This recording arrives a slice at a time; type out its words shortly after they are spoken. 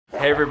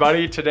Hey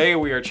everybody, today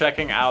we are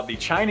checking out the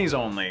Chinese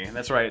only,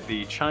 that's right,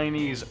 the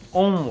Chinese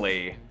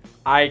only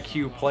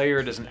iQue player.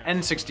 It is an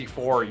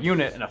N64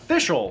 unit, an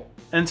official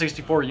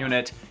N64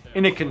 unit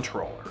in a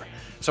controller.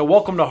 So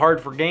welcome to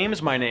H4G.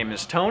 My name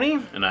is Tony.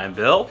 And I'm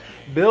Bill.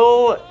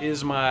 Bill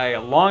is my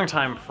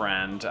longtime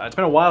friend. It's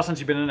been a while since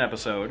you've been in an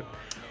episode.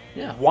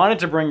 Yeah. Wanted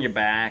to bring you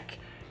back.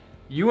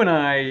 You and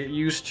I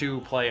used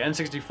to play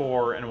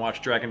N64 and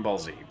watch Dragon Ball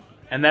Z.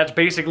 And that's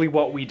basically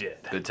what we did.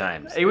 Good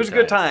times. It was a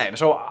good time.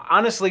 So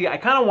honestly, I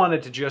kind of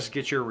wanted to just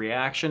get your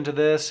reaction to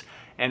this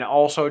and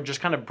also just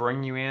kind of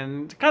bring you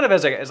in kind of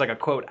as like a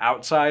quote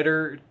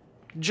outsider,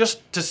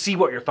 just to see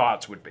what your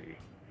thoughts would be.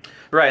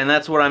 Right, and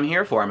that's what I'm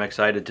here for. I'm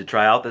excited to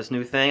try out this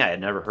new thing. I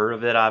had never heard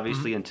of it,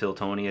 obviously, until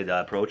Tony had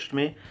approached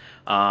me.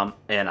 And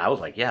I was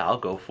like, yeah, I'll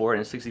go for it.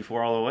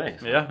 N64 all the way.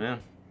 So, yeah.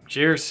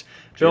 Cheers.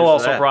 Bill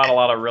also brought a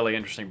lot of really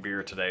interesting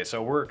beer today,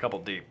 so we're a couple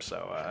deep.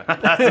 So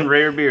that's some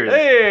rare beers.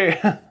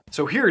 Hey!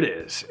 So here it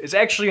is. It's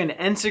actually an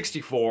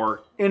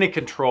N64 in a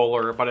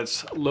controller, but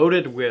it's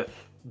loaded with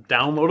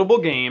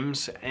downloadable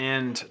games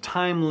and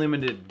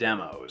time-limited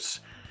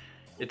demos.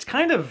 It's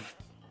kind of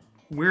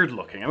weird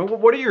looking. I mean,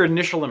 what are your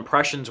initial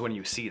impressions when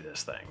you see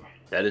this thing?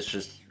 That is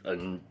just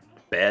a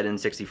bad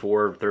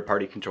N64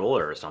 third-party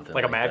controller or something.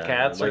 Like a Mad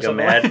Catz or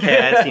something? Like a Mad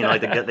Catz, you know,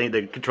 like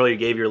the controller you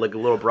gave your like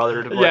little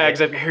brother to play. Yeah,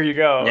 exactly. Here you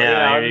go.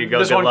 Yeah, here you go.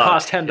 This Good one luck.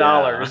 costs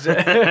 $10.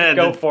 Yeah.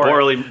 Go for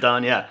Poorly it.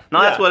 done, yeah.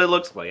 No, that's what it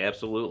looks like,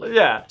 absolutely.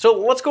 Yeah. So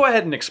let's go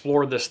ahead and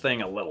explore this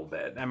thing a little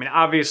bit. I mean,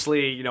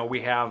 obviously, you know,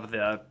 we have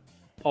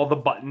all the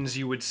buttons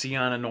you would see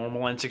on a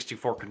normal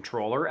N64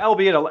 controller,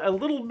 albeit a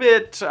little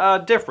bit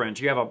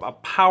different. You have a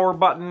power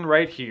button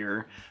right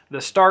here. The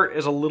start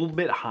is a little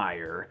bit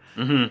higher.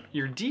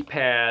 Your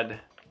D-pad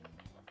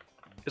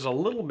is a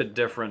little bit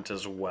different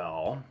as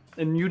well.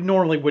 And you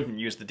normally wouldn't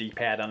use the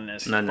D-pad on an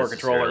N64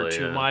 controller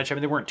too much. I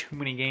mean, there weren't too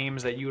many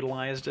games that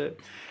utilized it.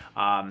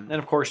 And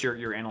of course,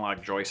 your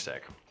analog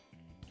joystick.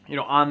 You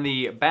know, on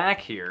the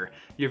back here,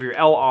 you have your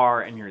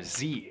LR and your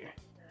Z.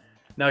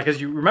 Now, because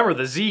you remember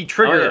the Z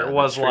trigger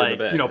was like,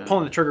 you know,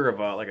 pulling the trigger of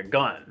like a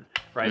gun,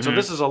 right? So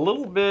this is a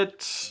little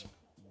bit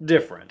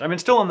different. I mean,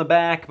 still on the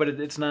back, but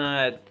it's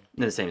not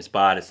in the same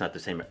spot. It's not the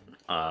same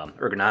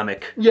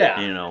ergonomic.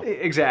 Yeah, you know.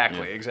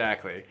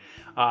 Exactly.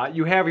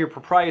 You have your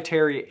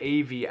proprietary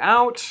AV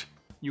out.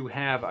 You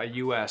have a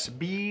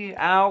USB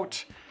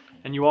out,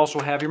 and you also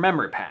have your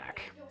memory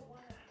pack.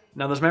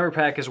 Now, this memory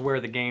pack is where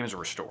the games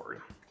were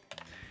stored.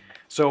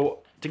 So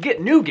to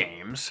get new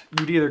games,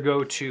 you'd either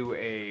go to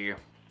a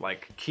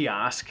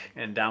kiosk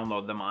and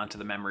download them onto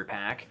the memory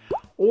pack,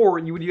 or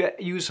you would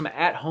use some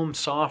at-home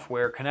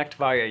software, connect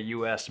via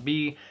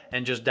USB,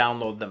 and just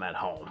download them at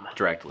home.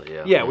 Directly,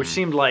 yeah. Yeah, which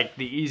seemed like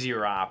the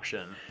easier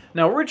option.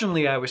 Now,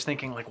 originally I was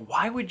thinking, like,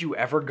 why would you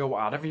ever go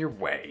out of your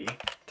way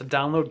to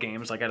download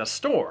games like at a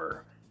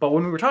store? But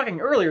when we were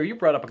talking earlier, you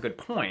brought up a good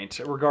point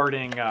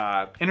regarding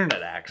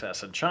internet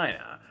access in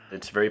China.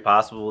 It's very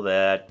possible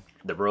that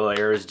the rural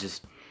areas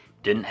just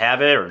didn't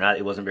have it, or not.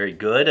 It wasn't very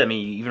good. I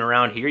mean, even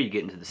around here, you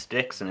get into the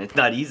sticks, and it's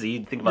not easy.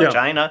 You think about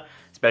China,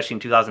 especially in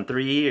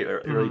 2003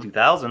 or early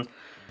 2000s.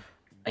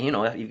 You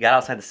know, if you got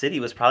outside the city, it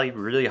was probably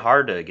really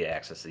hard to get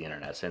access to the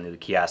internet, and the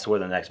kiosks were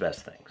the next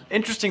best thing.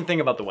 Interesting thing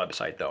about the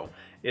website, though,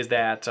 is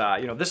that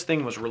you know, this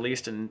thing was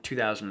released in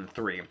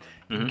 2003.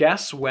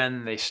 Guess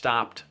when they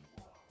stopped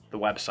the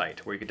website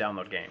where you could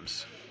download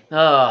games?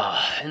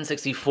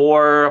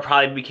 N64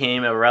 probably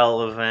became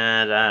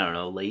irrelevant. I don't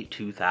know, late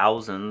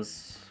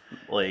 2000s.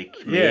 Like,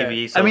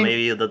 maybe, so I mean,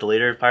 maybe the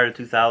later part of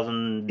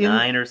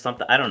 2009 or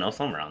something. I don't know,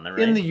 somewhere around there,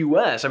 right? In the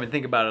US, I mean,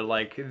 think about it,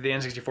 like, the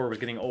N64 was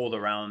getting old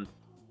around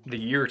the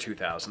year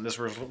 2000. This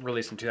was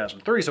released in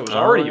 2003, so it was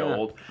already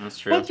old. That's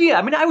true. But yeah,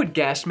 I mean, I would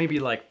guess maybe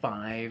like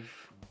 5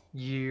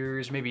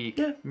 years, maybe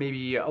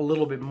a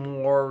little bit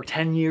more,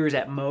 10 years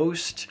at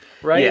most,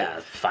 right?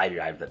 Yeah, 5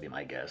 years, that'd be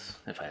my guess,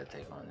 if I had to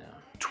take one,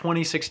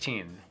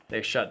 2016,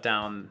 they shut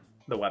down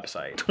the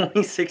website.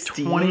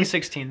 2016?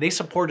 2016. They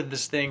supported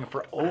this thing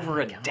for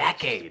over a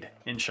decade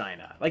in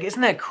China. Like,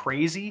 isn't that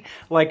crazy?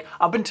 Like,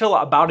 up until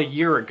about a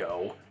year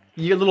ago,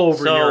 a little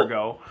over a year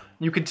ago,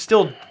 you could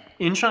still,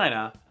 in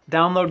China,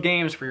 download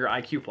games for your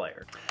iQue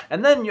player.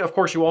 And then, of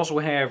course, you also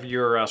have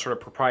your sort of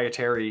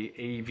proprietary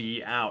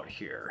AV out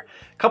here.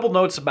 A couple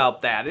notes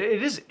about that.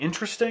 It is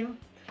interesting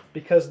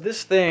because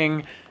this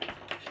thing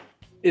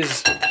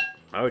is,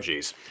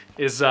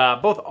 is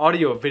both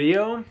audio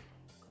video,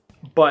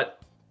 but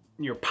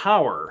your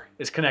power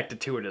is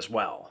connected to it as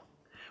well,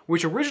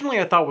 which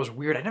originally I thought was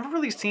weird. I'd never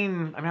really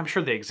seen, I mean, I'm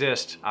sure they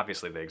exist,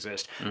 obviously they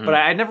exist, but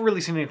I'd never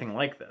really seen anything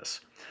like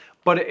this.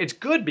 But it's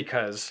good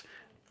because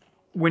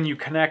when you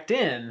connect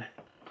in,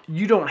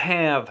 you don't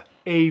have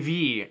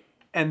AV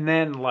and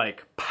then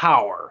like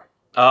power.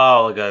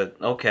 Oh,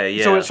 okay,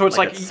 yeah. So it's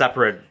like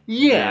separate.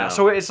 Yeah,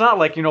 so it's not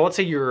like, you know, let's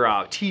say your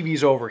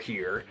TV's over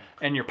here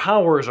and your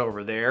power is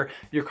over there.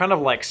 You're kind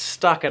of like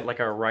stuck at like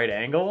a right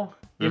angle.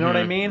 You know what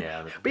I mean?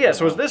 Yeah, but yeah,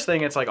 so it's this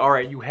thing, it's like, all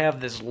right, you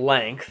have this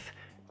length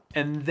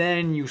and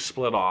then you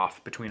split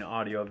off between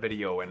audio,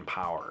 video, and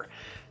power.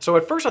 So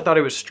at first I thought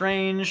it was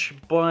strange,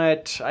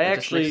 but I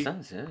actually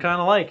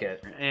kind of like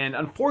it. And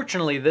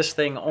unfortunately, this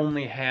thing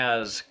only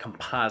has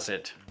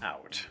composite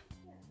out.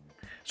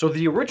 So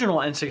the original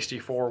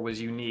N64 was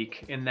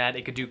unique in that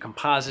it could do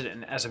composite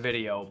and as a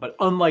video, but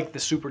unlike the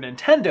Super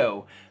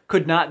Nintendo,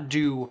 could not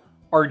do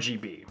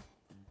RGB.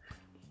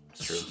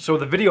 So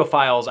the video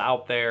files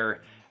out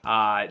there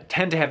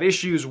tend to have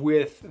issues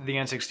with the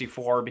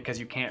N64 because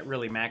you can't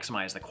really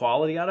maximize the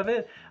quality out of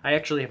it. I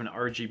actually have an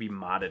RGB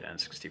modded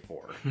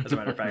N64, as a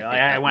matter of fact.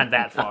 I went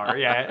that far.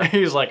 Yeah,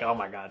 he's like, oh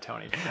my God,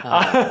 Tony.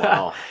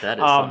 Wow, that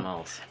is something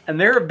else. And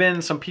there have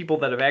been some people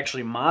that have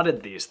actually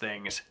modded these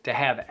things to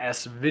have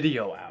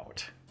S-video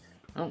out.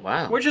 Oh,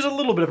 wow. Which is a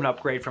little bit of an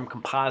upgrade from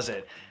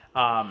composite.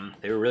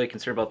 They were really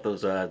concerned about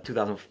those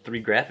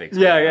 2003 graphics.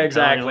 Yeah,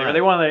 exactly. They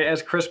wanted it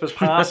as crisp as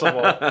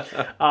possible.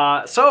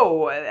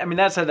 So, I mean,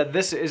 that said, that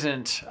this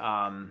isn't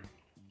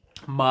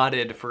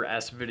modded for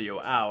S-video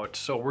out,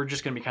 so we're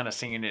just going to be kind of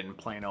seeing it in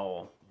plain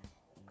old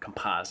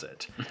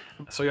composite.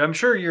 So I'm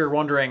sure you're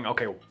wondering,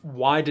 okay,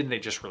 why didn't they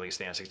just release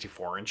the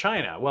N64 in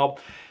China? Well,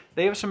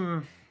 they have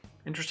some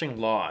interesting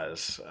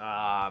laws.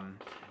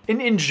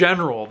 In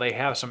general, they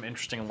have some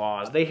interesting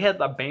laws. They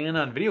had a ban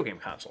on video game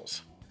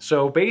consoles.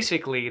 So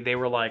basically, they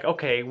were like,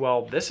 okay,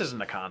 well, this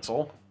isn't a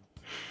console.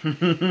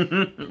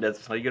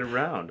 That's how you get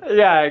around.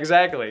 Yeah,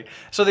 exactly.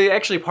 So they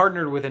actually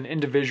partnered with an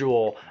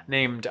individual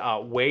named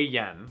Wei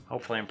Yan.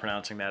 Hopefully I'm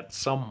pronouncing that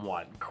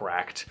somewhat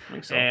correct. I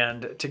think so.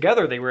 And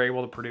together they were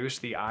able to produce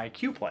the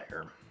iQue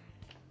player.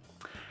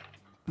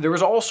 There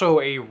was also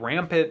a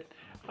rampant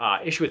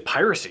issue with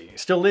piracy.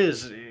 Still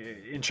is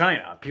in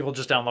China. People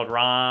just download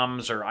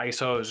ROMs or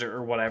ISOs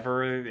or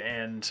whatever,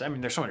 and I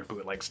mean, there's so many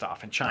bootleg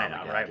stuff in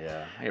China, right?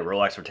 Yeah, I get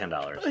Rolex for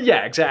 $10.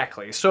 Yeah,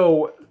 exactly.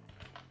 So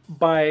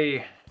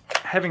by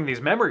having these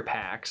memory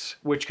packs,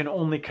 which can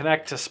only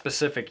connect to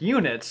specific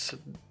units,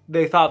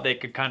 they thought they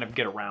could kind of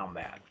get around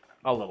that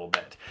a little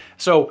bit.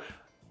 So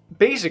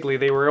basically,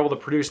 they were able to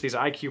produce these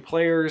iQue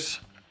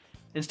players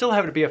and still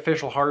have it be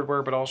official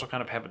hardware, but also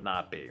kind of have it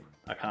not be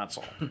a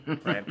console,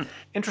 right?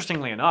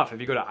 Interestingly enough,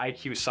 if you go to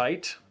iQue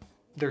site,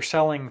 they're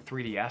selling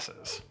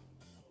 3DSs.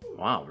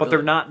 Wow, really? But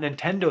they're not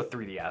Nintendo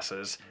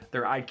 3DSs,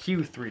 they're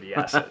iQue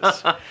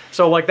 3DSs.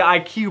 So like the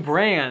iQue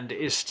brand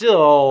is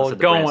still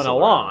going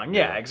along.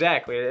 Yeah,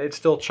 exactly. It's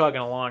still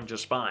chugging along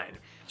just fine.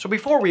 So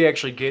before we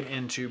actually get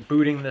into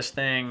booting this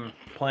thing,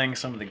 playing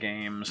some of the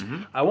games,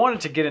 I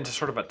wanted to get into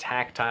sort of a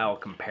tactile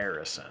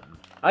comparison.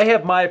 I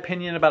have my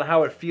opinion about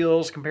how it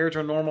feels compared to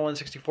a normal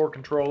N64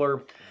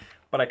 controller,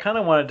 but I kind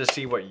of wanted to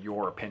see what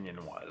your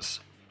opinion was.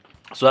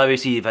 So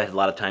obviously you've had a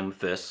lot of time with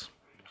this.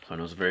 I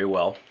know it very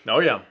well. Oh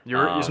yeah,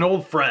 he's an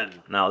old friend.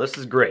 Now this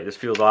is great. This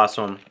feels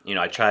awesome. You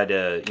know, I tried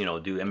to do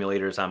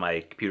emulators on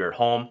my computer at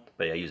home,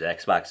 but I use an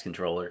Xbox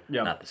controller.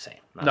 Yeah. Not the same.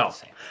 Not the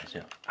same.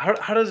 Yeah.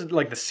 How does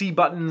like the C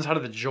buttons? How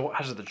does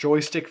the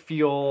joystick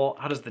feel?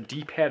 How does the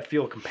D-pad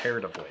feel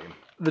comparatively?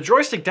 The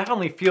joystick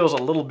definitely feels a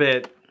little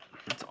bit.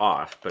 It's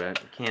off, but I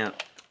can't.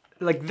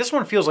 Like this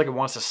one feels like it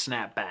wants to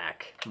snap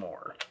back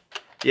more.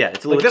 Yeah,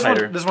 it's a little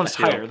tighter. This one's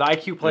tighter. The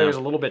iQue player is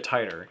a little bit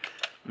tighter.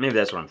 Maybe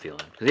that's what I'm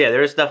feeling. Because, yeah,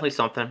 there is definitely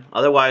something.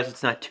 Otherwise,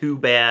 it's not too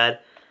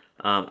bad.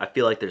 I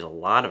feel like there's a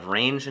lot of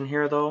range in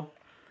here, though.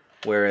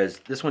 Whereas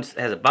this one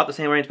has about the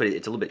same range, but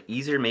it's a little bit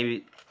easier,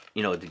 maybe,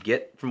 to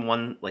get from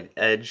one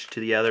edge to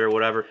the other or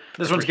whatever.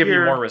 This one's giving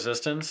you more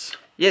resistance?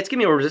 Yeah, it's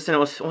giving me more resistance.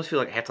 I almost feel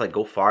like I have to,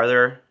 go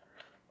farther.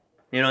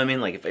 You know what I mean?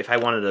 Like, if I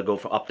wanted to go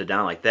from up to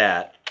down like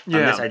that, on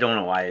this, I don't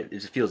know why. It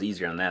just feels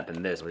easier on that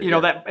than this.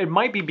 That it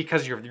might be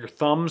because your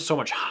thumb's so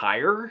much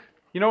higher.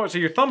 So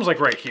your thumb's,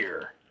 right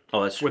here.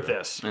 Oh, that's true. With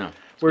this. Yeah,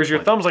 whereas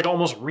your thumb's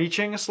almost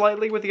reaching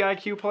slightly with the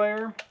iQue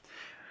player.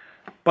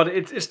 But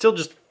it still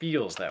just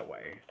feels that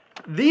way.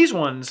 These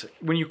ones,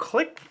 when you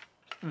click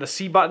the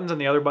C buttons and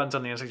the other buttons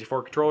on the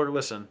N64 controller,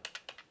 listen.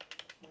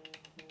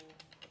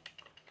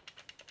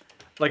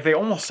 They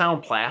almost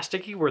sound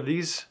plasticky, where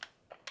these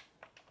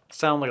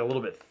sound a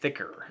little bit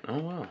thicker. Oh,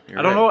 wow.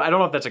 I don't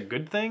know if that's a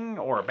good thing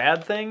or a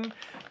bad thing,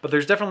 but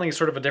there's definitely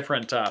sort of a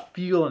different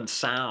feel and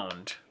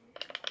sound.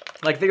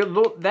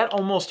 That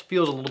almost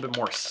feels a little bit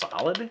more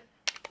solid.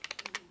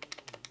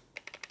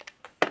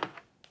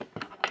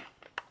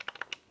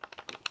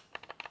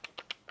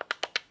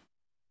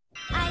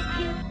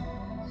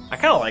 I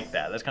kind of like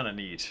that. That's kind of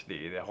neat,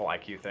 the whole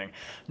iQue thing.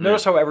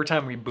 Notice how every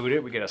time we boot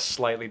it, we get a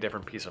slightly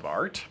different piece of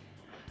art.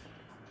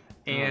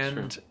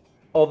 And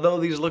although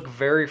these look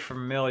very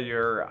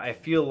familiar, I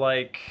feel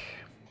like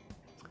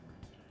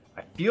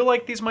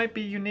these might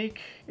be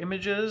unique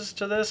images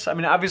to this. I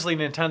mean, obviously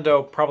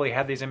Nintendo probably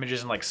had these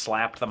images and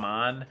slapped them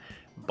on,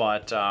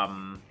 but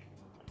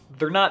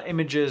they're not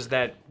images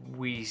that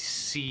we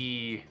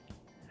see.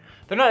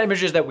 They're not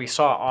images that we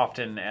saw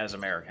often as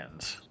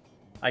Americans,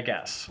 I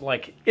guess.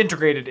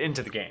 Integrated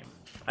into the game,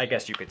 I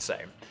guess you could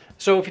say.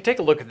 So if you take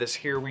a look at this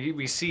here,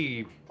 we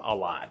see a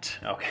lot,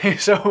 okay?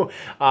 So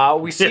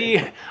we see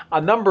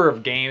a number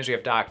of games. We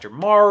have Dr.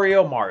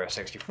 Mario, Mario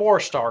 64,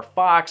 Star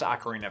Fox,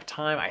 Ocarina of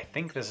Time. I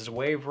think this is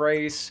Wave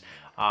Race.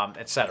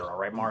 etc.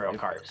 Right, Mario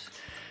Kart.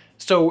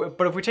 So,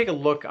 but if we take a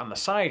look on the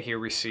side here,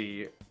 we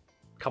see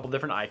a couple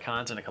different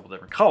icons and a couple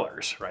different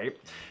colors, right?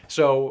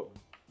 So,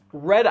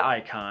 red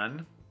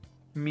icon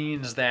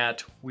means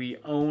that we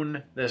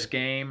own this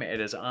game.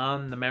 It is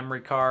on the memory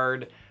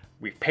card.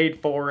 We've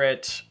paid for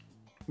it.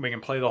 We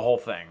can play the whole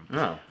thing.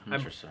 Oh,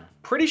 interesting. I'm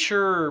pretty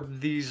sure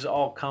these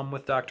all come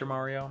with Dr.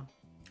 Mario.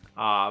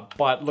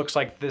 But looks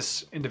like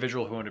this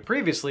individual who owned it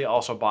previously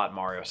also bought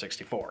Mario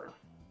 64.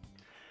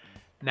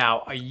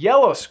 Now, a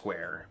yellow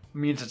square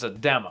means it's a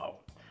demo.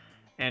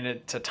 And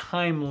it's a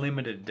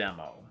time-limited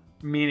demo.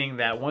 Meaning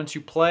that once you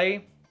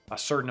play a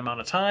certain amount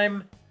of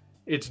time,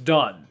 it's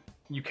done.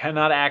 You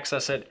cannot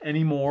access it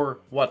anymore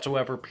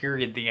whatsoever,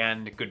 period, the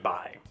end,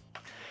 goodbye.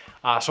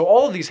 So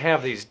all of these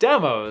have these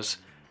demos,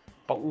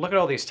 but look at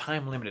all these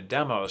time-limited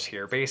demos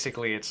here.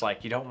 Basically, it's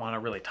like you don't want to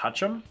really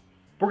touch them.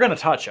 We're going to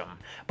touch them,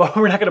 but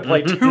we're not going to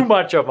play too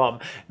much of them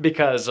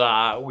because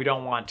we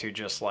don't want to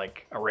just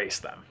like erase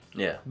them.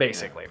 Yeah.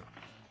 Basically.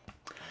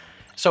 Yeah.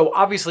 So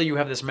obviously you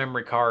have this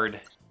memory card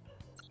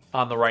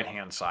on the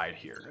right-hand side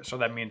here. So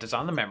that means it's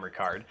on the memory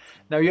card.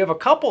 Now you have a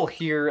couple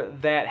here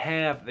that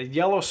have the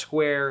yellow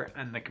square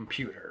and the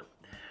computer.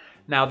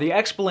 Now the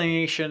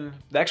explanation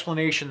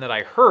that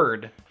I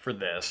heard for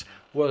this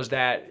was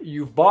that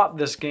you've bought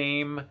this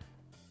game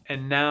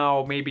and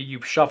now maybe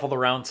you've shuffled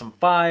around some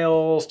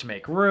files to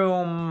make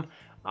room.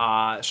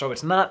 So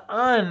it's not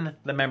on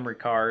the memory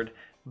card,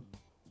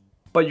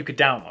 but you could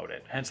download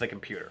it, hence the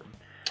computer.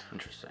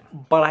 Interesting.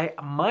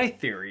 But my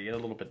theory is a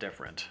little bit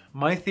different.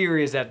 My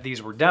theory is that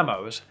these were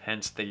demos,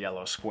 hence the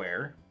yellow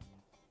square,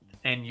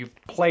 and you've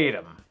played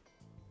them.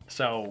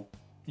 So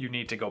you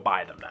need to go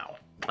buy them now.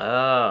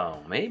 Oh,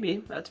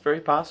 maybe. That's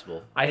very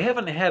possible. I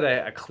haven't had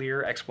a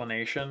clear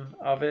explanation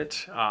of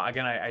it.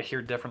 Again, I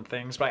hear different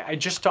things, but I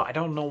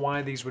don't know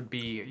why these would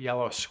be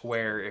yellow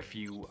square if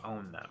you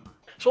own them.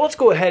 So let's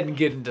go ahead and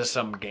get into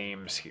some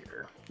games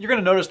here. You're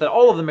going to notice that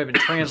all of them have been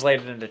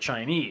translated into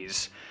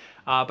Chinese.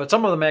 But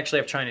some of them actually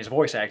have Chinese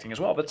voice acting as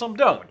well, but some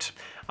don't.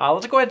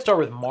 Let's go ahead and start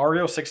with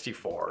Mario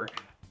 64.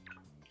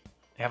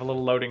 I have a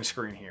little loading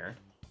screen here.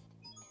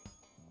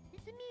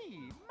 It's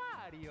me,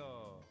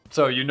 Mario.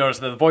 So you notice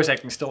that the voice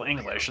acting is still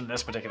English in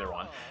this particular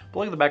one. But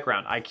look at the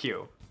background,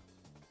 iQue.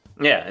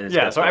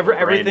 Yeah, so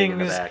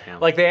everything's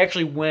like they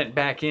actually went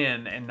back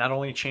in and not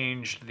only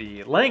changed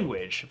the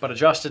language, but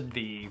adjusted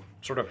the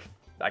sort of,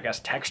 I guess,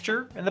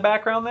 texture in the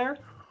background there.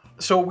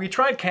 So we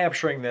tried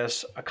capturing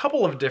this a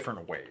couple of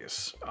different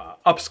ways.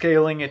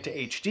 Upscaling it to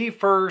HD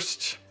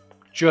first,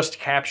 just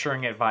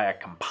capturing it via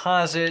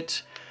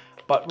composite.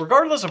 But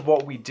regardless of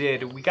what we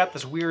did, we got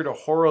this weird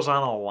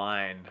horizontal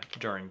line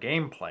during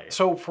gameplay.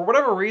 So for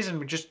whatever reason,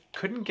 we just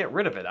couldn't get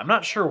rid of it. I'm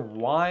not sure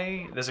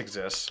why this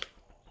exists.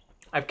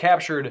 I've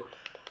captured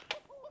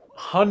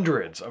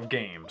hundreds of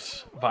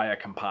games via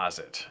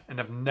composite and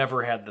have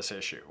never had this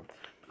issue.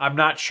 I'm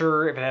not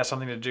sure if it has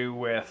something to do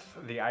with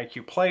the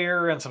iQue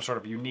player and some sort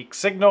of unique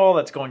signal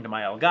that's going to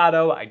my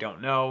Elgato. I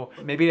don't know.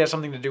 Maybe it has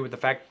something to do with the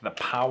fact that the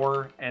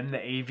power and the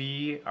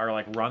AV are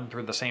like run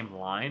through the same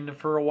line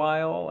for a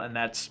while, and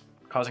that's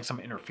causing some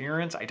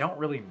interference. I don't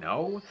really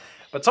know,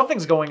 but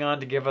something's going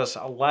on to give us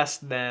a less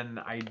than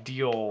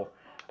ideal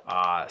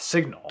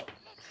signal.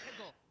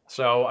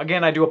 So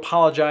again, I do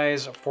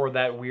apologize for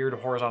that weird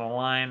horizontal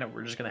line.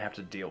 We're just gonna have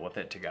to deal with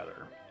it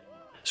together.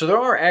 So there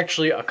are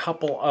actually a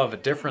couple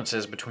of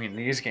differences between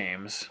these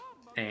games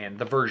and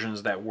the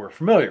versions that we're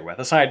familiar with,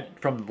 aside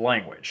from the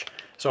language.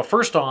 So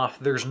first off,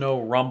 there's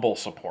no rumble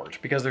support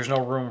because there's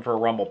no room for a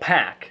rumble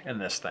pack in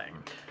this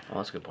thing. Well,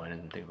 that's a good point. I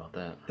didn't think about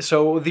that.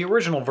 So the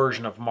original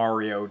version of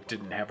Mario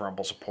didn't have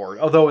rumble support,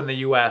 although in the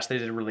US they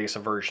did release a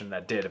version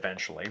that did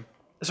eventually.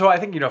 So I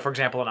think, for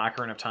example, in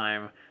Ocarina of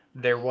Time,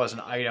 there was an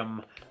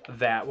item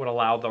that would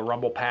allow the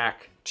rumble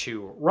pack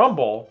to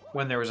rumble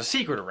when there was a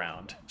secret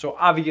around. So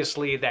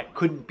obviously that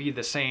couldn't be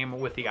the same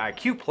with the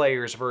iQue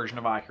player's version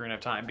of Ocarina of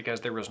Time because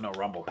there was no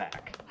rumble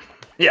pack.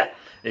 Yeah,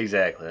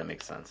 exactly. That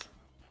makes sense.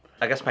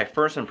 I guess my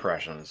first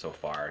impression so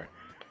far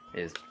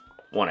is,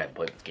 one, I haven't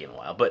played this game in a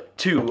while, but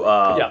two,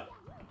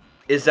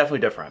 it's definitely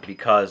different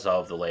because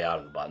of the layout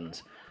of the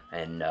buttons.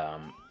 And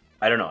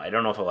I don't know. I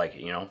don't know if I like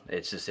it,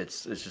 It's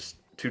just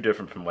too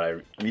different from what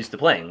I'm used to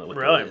playing with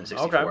the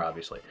N64,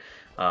 obviously.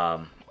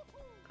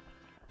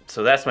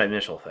 So that's my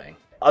initial thing.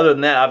 Other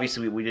than that,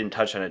 obviously, we didn't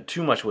touch on it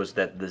too much, was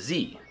that the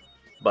Z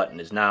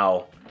button is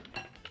now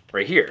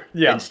right here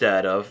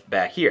instead of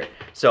back here.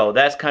 So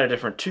that's kind of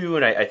different too,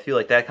 and I feel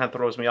like that kind of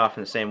throws me off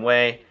in the same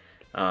way.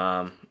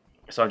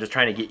 So I'm just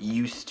trying to get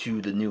used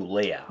to the new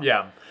layout.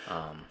 Yeah.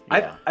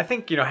 I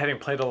think, having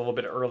played a little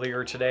bit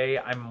earlier today,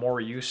 I'm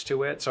more used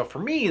to it. So for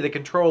me, the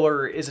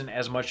controller isn't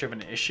as much of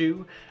an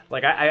issue.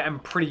 Like, I'm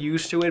pretty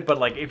used to it, but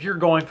like, if you're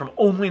going from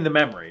only the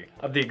memory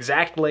of the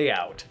exact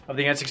layout of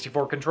the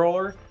N64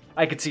 controller,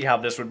 I could see how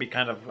this would be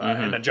kind of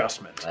an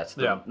adjustment. That's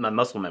my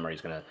muscle memory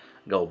is going to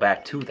go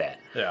back to that.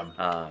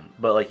 Yeah.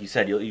 But like you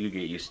said, you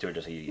get used to it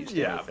just like you get used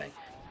to anything.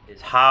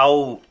 Is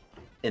how,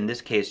 in this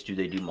case, do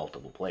they do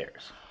multiple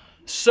players?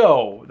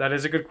 So, that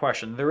is a good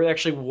question. There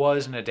actually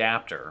was an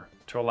adapter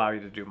to allow you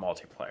to do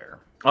multiplayer.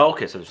 Oh,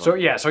 okay. So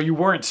yeah, so you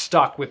weren't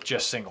stuck with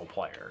just single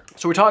player.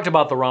 So we talked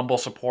about the rumble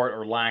support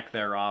or lack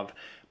thereof,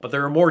 but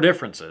there are more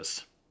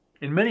differences.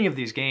 In many of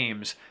these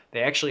games,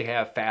 they actually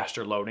have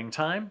faster loading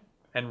time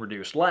and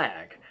reduced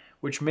lag,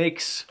 which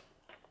makes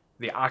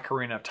the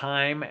Ocarina of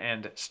Time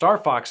and Star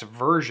Fox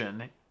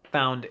version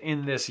found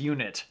in this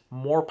unit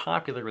more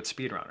popular with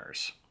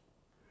speedrunners.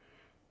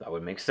 That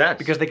would make sense.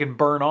 Because they can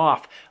burn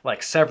off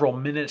like several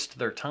minutes to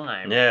their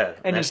time. Yeah.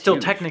 And it's still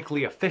huge.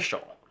 Technically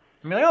official.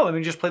 I mean, like, oh, let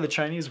me just play the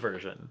Chinese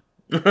version.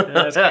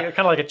 It's kind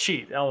of like a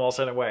cheat, almost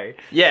in a way.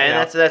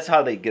 Yeah, and that's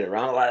how they get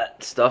around a lot of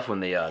that stuff when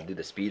they do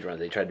the speed run.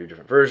 They try to do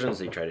different versions.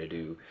 They try to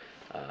do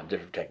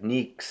different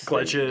techniques,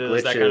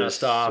 glitches, that kind of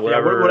stuff.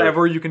 Whatever. Yeah,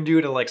 whatever you can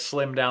do to like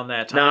slim down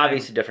that time. Now,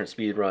 obviously, different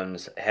speed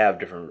runs have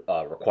different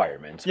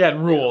requirements. Yeah,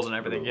 and rules and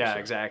everything. Rules, yeah,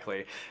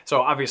 exactly.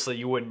 So obviously,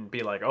 you wouldn't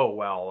be like, oh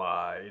well,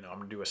 I'm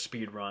gonna do a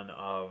speed run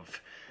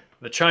of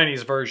the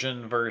Chinese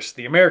version versus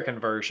the American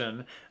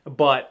version.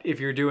 But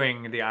if you're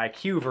doing the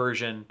iQue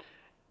version,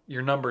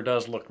 your number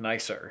does look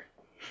nicer.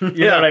 You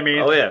know what I mean?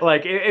 Oh, yeah.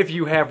 Like if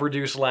you have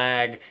reduced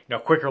lag,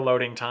 quicker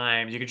loading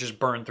times, you could just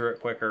burn through it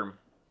quicker.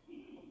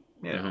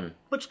 Yeah,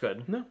 looks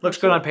good. No, looks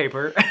good on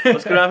paper.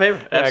 Looks good on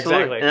paper. Yeah,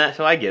 Absolutely. exactly.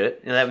 So I get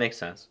it. And that makes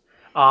sense.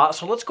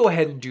 So let's go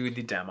ahead and do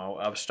the demo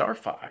of Star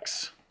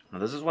Fox. Now,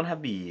 does this one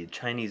have the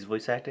Chinese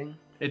voice acting?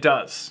 It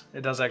does.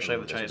 It does actually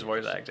have the Chinese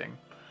voice acting.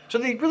 So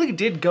they really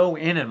did go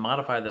in and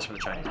modify this for the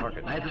Chinese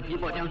market.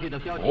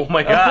 Oh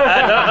my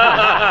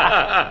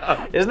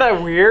god! Isn't that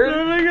weird?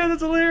 Oh my god,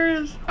 that's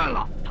hilarious!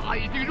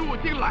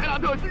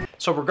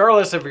 So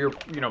regardless if you're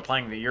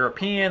playing the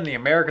European, the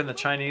American, the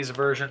Chinese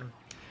version,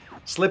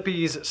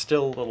 Slippy's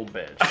still a little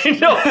bitch. I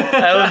know.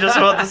 I was just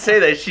about to say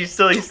that he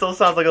still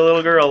sounds like a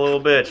little girl, a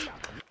little bitch.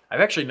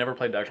 I've actually never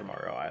played Dr.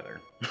 Mario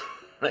either.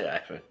 Yeah.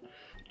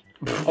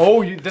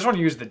 Oh, this one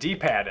used the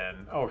D-pad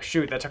in. Oh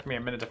shoot, that took me a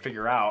minute to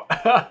figure out.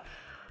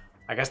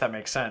 I guess that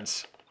makes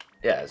sense.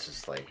 Yeah, it's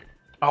just like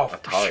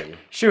Atari.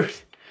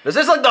 Shoot. This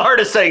is like the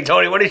hardest setting,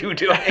 Tony. What are you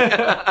doing?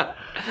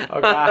 Oh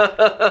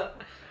god.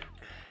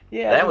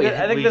 Yeah,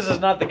 I think this is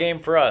not the game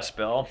for us,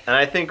 Bill. And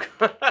I think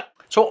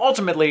so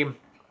ultimately,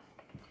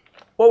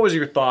 what was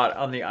your thought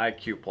on the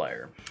iQue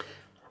player?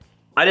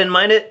 I didn't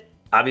mind it.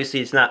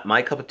 Obviously, it's not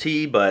my cup of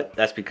tea, but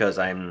that's because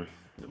I'm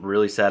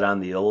really set on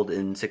the old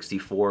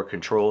N64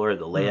 controller,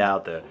 the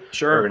layout, the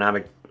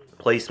ergonomic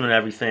placement,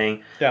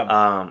 everything.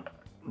 Yeah.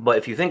 But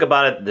if you think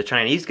about it, the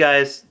Chinese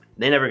guys,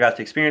 they never got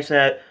to experience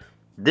that.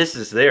 This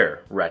is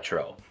their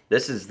retro.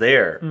 This is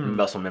their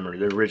muscle memory,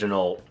 the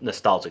original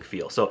nostalgic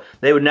feel. So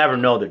they would never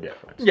know the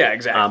difference. Yeah,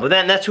 exactly. But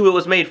then that's who it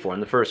was made for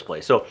in the first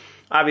place. So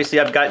obviously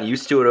I've gotten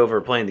used to it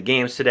over playing the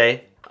games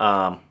today.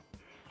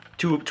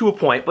 To a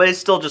point, but it's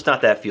still just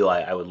not that feel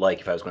I would like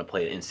if I was going to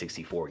play an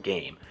N64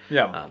 game.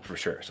 Yeah. For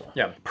sure. So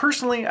yeah.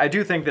 Personally, I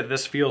do think that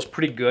this feels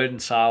pretty good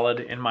and solid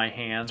in my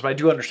hands, but I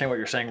do understand what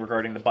you're saying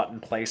regarding the button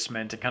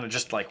placement and kind of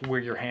just like where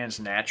your hands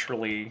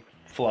naturally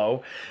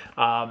flow.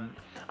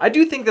 I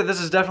do think that this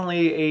is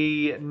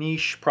definitely a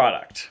niche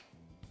product.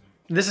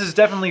 This is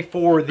definitely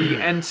for the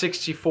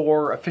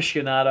N64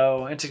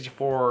 aficionado,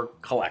 N64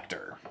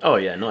 collector. Oh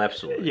yeah, no,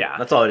 absolutely. Yeah.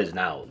 That's all it is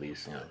now, at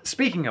least. Yeah.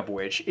 Speaking of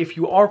which, if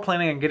you are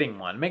planning on getting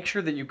one, make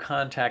sure that you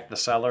contact the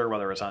seller,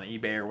 whether it's on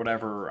eBay or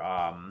whatever,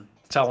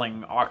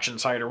 selling auction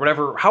site or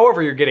whatever,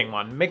 however you're getting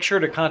one, make sure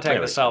to contact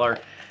the seller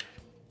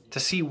to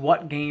see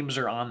what games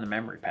are on the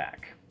memory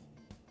pack.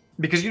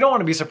 Because you don't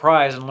want to be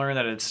surprised and learn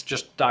that it's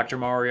just Dr.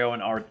 Mario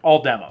and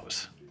all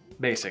demos,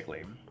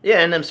 basically.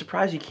 Yeah, and I'm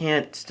surprised you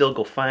can't still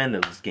go find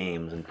those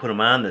games and put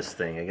them on this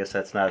thing. I guess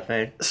that's not a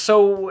thing.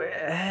 So,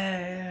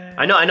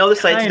 I know the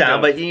site's down,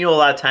 but a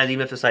lot of times,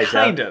 even if the site's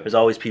down, there's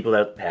always people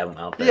that have them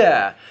out there.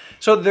 Yeah.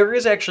 So there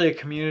is actually a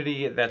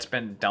community that's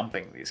been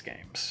dumping these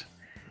games.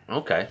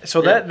 Okay.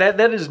 So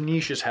that is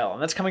niche as hell,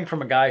 and that's coming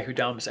from a guy who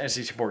dumps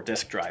N64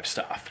 disk drive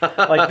stuff.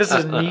 Like, this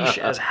is niche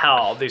as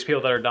hell, these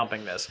people that are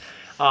dumping this.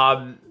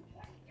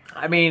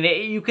 I mean,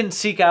 you can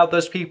seek out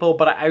those people,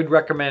 but I would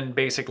recommend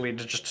basically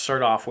to just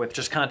start off with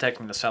just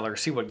contacting the seller,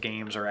 see what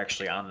games are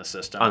actually on the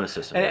system.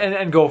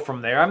 And go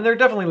from there. I mean, there are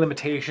definitely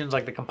limitations,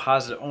 like the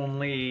composite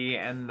only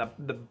and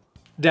the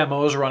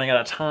demos running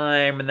out of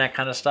time and that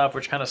kind of stuff,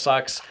 which kind of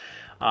sucks.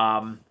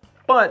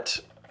 But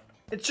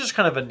it's just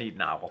kind of a neat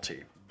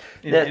novelty.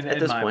 In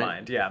my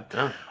mind,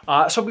 yeah.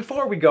 Oh. So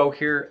before we go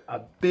here, a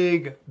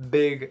big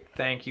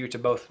thank you to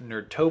both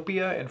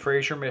Nerdtopia in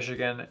Fraser,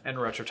 Michigan, and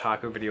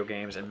RetroTaku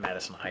Videogames in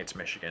Madison Heights,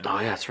 Michigan.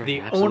 Oh, yeah, that's right.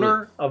 The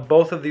owner of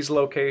both of these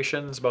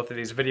locations, both of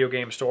these video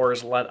game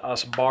stores, let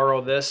us borrow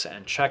this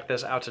and check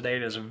this out today.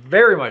 It is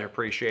very much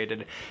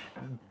appreciated.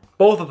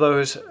 Both of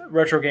those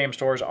retro game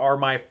stores are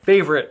my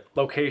favorite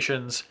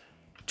locations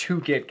to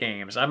get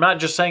games. I'm not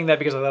just saying that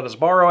because I let us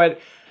borrow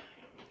it.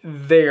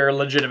 They are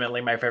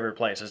legitimately my favorite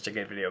places to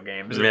get video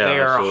games. Yeah, they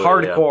are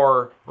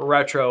hardcore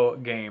retro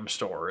game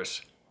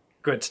stores.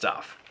 Good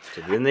stuff.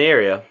 So if you're in the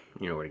area,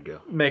 you know where to go.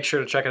 Make sure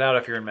to check it out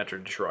if you're in Metro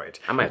Detroit.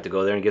 I might have to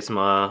go there and get some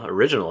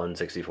original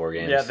N64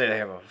 games. Yeah, they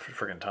have a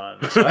freaking ton.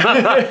 So.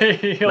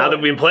 Now that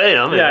we've been playing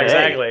them. Yeah,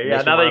 exactly.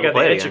 Yeah, now that you got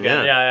the itch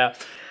again. Yeah.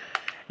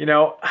 You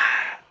know,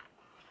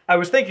 I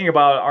was thinking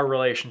about our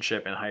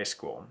relationship in high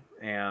school,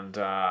 and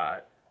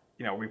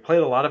you know, we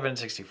played a lot of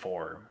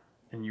N64,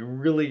 and you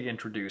really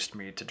introduced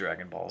me to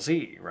Dragon Ball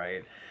Z,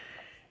 right?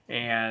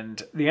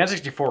 And the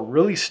N64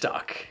 really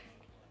stuck,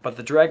 but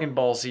the Dragon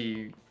Ball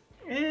Z,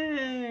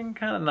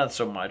 kind of not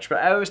so much. But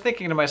I was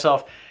thinking to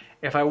myself,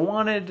 if I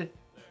wanted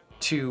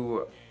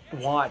to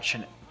watch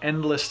an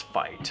endless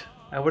fight,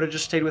 I would have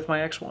just stayed with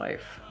my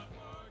ex-wife.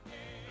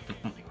 Oh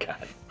my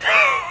god.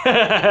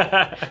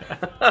 Okay.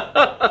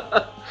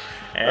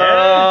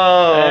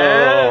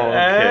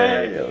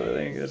 I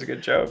think that's a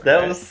good joke.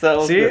 That was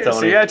so good,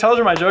 Tony. See, I told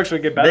you my jokes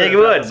would get better. They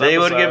would. They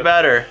would get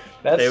better.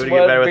 That's they would what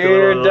get better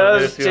beer with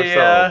does to you.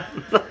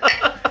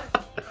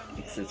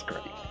 This is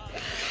great.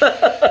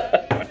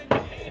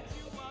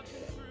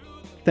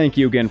 Thank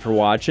you again for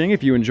watching.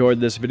 If you enjoyed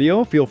this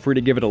video, feel free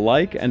to give it a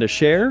like and a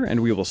share,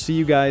 and we will see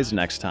you guys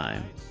next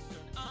time.